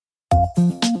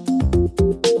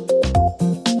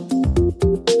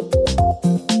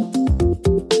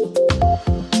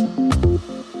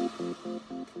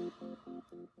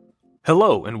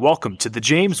Hello and welcome to the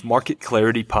James Market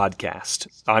Clarity Podcast.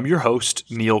 I'm your host,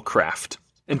 Neil Kraft.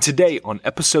 And today on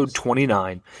episode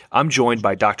 29, I'm joined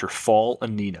by Dr. Fall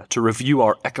Anina to review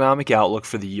our economic outlook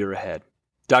for the year ahead.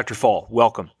 Dr. Fall,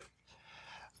 welcome.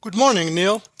 Good morning,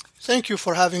 Neil. Thank you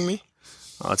for having me.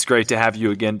 It's great to have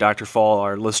you again, Dr. Fall.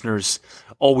 Our listeners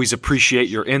always appreciate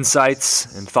your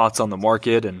insights and thoughts on the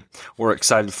market, and we're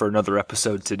excited for another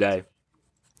episode today.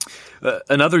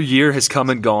 Another year has come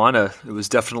and gone. It was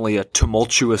definitely a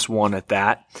tumultuous one at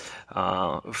that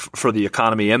for the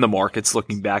economy and the markets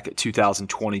looking back at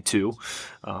 2022.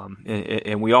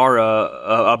 And we are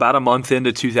about a month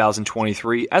into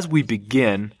 2023. As we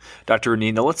begin, Dr.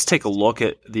 Anina, let's take a look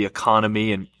at the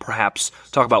economy and perhaps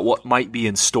talk about what might be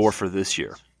in store for this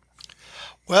year.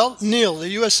 Well, Neil, the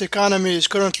U.S. economy is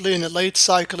currently in a late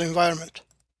cycle environment.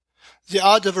 The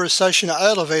odds of a recession are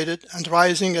elevated and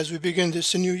rising as we begin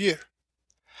this new year.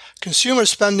 Consumer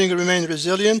spending remains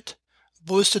resilient,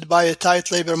 boosted by a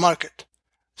tight labor market.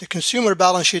 The consumer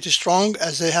balance sheet is strong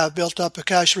as they have built up a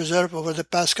cash reserve over the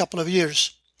past couple of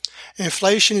years.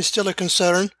 Inflation is still a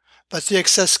concern, but the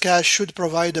excess cash should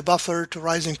provide a buffer to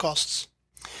rising costs.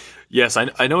 Yes,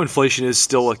 I know inflation is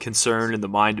still a concern in the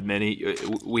mind of many.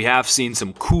 We have seen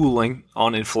some cooling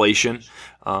on inflation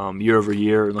year over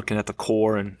year, looking at the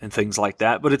core and things like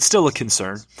that, but it's still a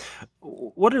concern.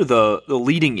 What are the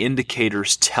leading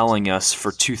indicators telling us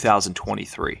for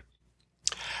 2023?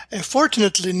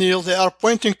 Unfortunately, Neil, they are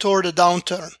pointing toward a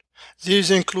downturn.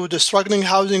 These include a struggling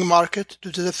housing market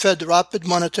due to the Fed's rapid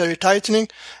monetary tightening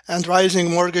and rising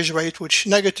mortgage rate, which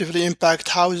negatively impact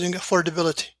housing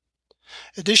affordability.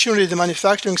 Additionally, the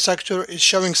manufacturing sector is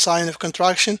showing signs of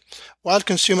contraction, while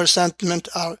consumer sentiment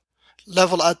are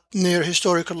level at near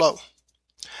historical low.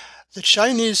 The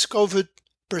Chinese COVID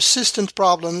persistent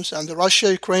problems and the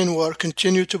Russia-Ukraine war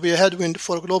continue to be a headwind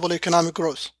for global economic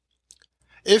growth.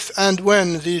 If and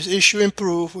when these issues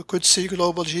improve, we could see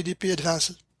global GDP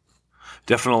advances.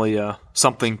 Definitely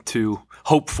something to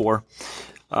hope for.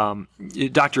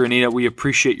 Dr. Anina, we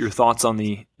appreciate your thoughts on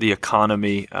the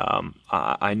economy.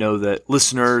 I know that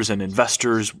listeners and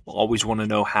investors always want to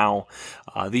know how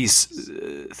these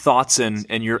thoughts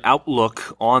and your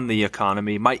outlook on the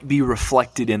economy might be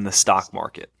reflected in the stock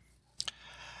market.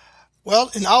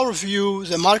 Well, in our view,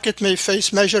 the market may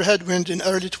face major headwind in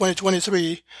early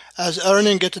 2023 as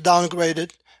earnings get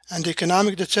downgraded and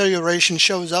economic deterioration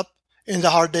shows up in the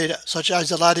hard data, such as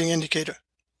the lagging indicator.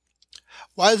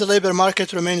 While the labor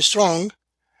market remains strong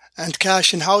and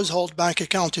cash in household bank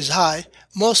account is high,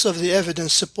 most of the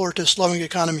evidence supports a slowing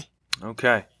economy.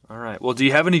 Okay. All right. Well, do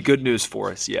you have any good news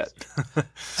for us yet?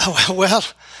 Well,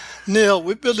 Neil,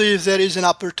 we believe there is an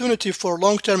opportunity for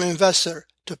long-term investor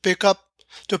to pick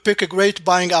a great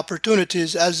buying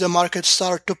opportunities as the market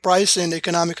start to price in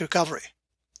economic recovery.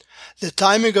 The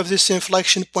timing of this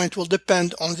inflection point will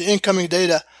depend on the incoming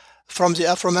data from the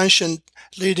aforementioned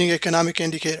leading economic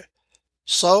indicator.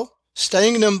 So,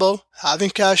 staying nimble, having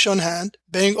cash on hand,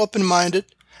 being open-minded,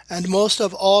 and most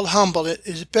of all humble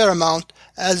is paramount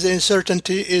as the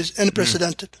uncertainty is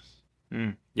unprecedented.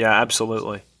 Yeah,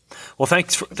 absolutely. Well,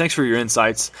 thanks for your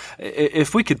insights.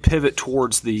 If we could pivot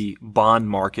towards the bond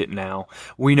market now,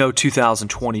 we know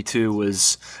 2022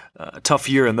 was a tough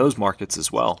year in those markets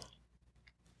as well.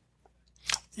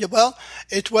 Yeah, well,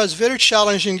 it was a very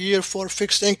challenging year for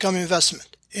fixed income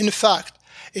investment. In fact,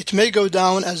 it may go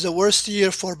down as the worst year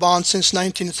for bonds since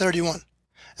 1931,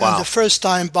 Wow. and the first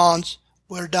time bonds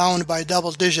were down by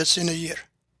double digits in a year.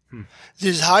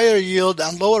 These higher yield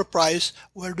and lower price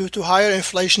were due to higher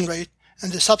inflation rate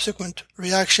and the subsequent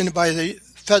reaction by the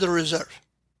Federal Reserve.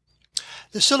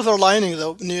 The silver lining,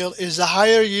 though, Neil, is the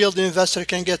higher yield the investor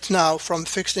can get now from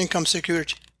fixed income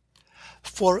security.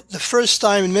 For the first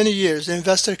time in many years, the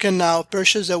investor can now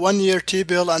purchase a one-year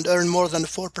T-bill and earn more than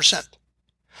 4%.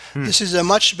 This is a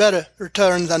much better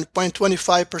return than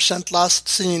 0.25% last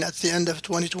seen at the end of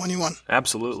 2021.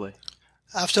 Absolutely.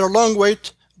 After a long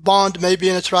wait, bond may be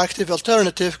an attractive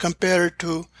alternative compared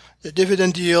to the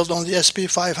dividend yield on the S&P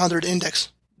 500 index.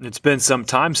 It's been some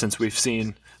time since we've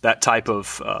seen that type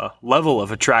of level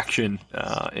of attraction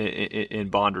in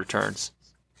bond returns.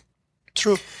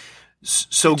 True.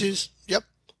 So, It is. Yep.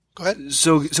 Go ahead.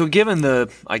 so given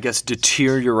the, I guess,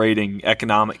 deteriorating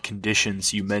economic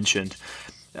conditions you mentioned,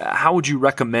 how would you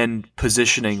recommend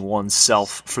positioning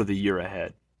oneself for the year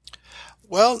ahead?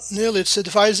 Well, Neil, it's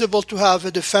advisable to have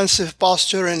a defensive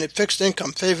posture in a fixed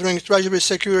income, favoring Treasury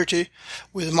security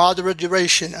with moderate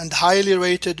duration and highly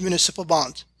rated municipal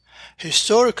bonds.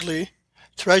 Historically,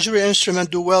 Treasury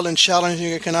instruments do well in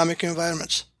challenging economic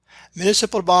environments.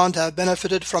 Municipal bonds have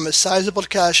benefited from a sizable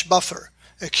cash buffer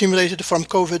accumulated from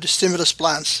COVID stimulus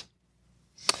plans.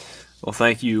 Well,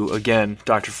 thank you again,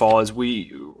 Dr. Fall. As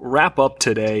we wrap up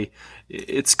today,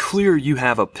 it's clear you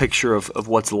have a picture of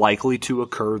what's likely to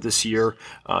occur this year,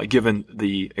 given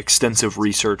the extensive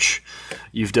research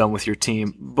you've done with your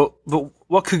team. But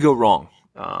what could go wrong?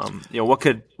 What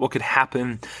could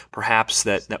happen, perhaps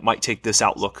that might take this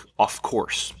outlook off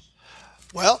course?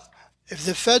 Well, if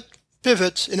the Fed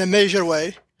pivots in a major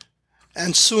way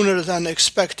and sooner than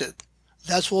expected,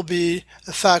 that will be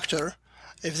a factor.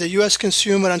 If the U.S.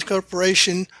 consumer and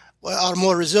corporation are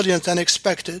more resilient than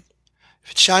expected,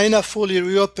 if China fully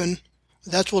reopen,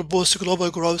 that will boost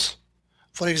global growth.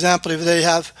 For example, if they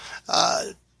have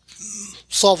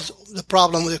solved the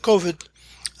problem with the COVID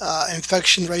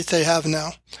infection rate they have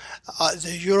now,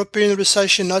 the European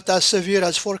recession not as severe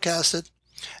as forecasted,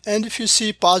 and if you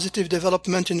see positive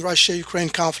development in Russia-Ukraine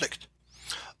conflict.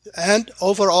 And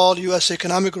overall, U.S.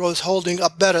 economic growth holding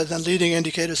up better than leading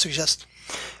indicators suggest.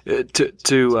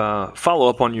 To follow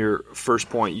up on your first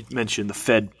point, you mentioned the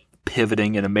Fed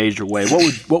pivoting in a major way.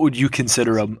 What would you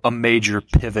consider a major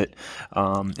pivot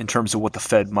in terms of what the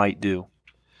Fed might do?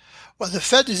 Well, the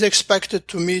Fed is expected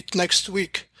to meet next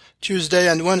week, Tuesday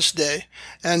and Wednesday,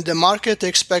 and the market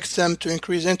expects them to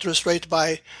increase interest rate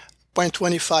by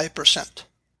 0.25%.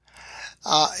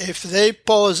 If they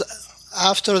pause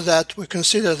after that, we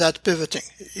consider that pivoting.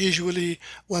 Usually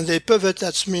when they pivot,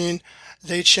 that means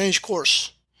they change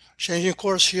course. Changing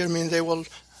course here means they will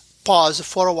pause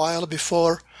for a while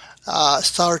before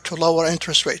start to lower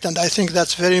interest rate. And I think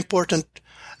that's very important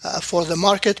for the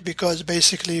market, because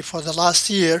basically for the last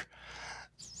year,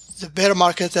 the bear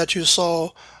market that you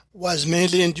saw was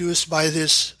mainly induced by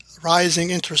this rising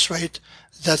interest rate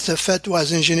that the Fed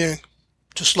was engineering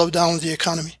to slow down the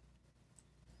economy.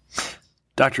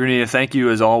 Dr. Anita, thank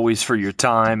you as always for your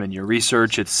time and your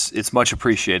research. It's much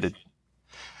appreciated.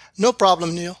 No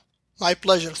problem, Neil. My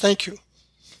pleasure. Thank you.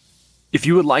 If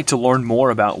you would like to learn more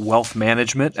about wealth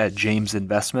management at James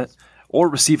Investment or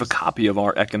receive a copy of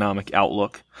our economic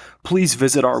outlook, please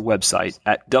visit our website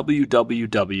at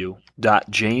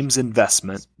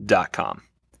www.jamesinvestment.com.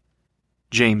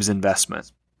 James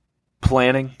Investment.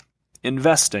 Planning,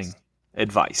 investing,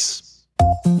 advice.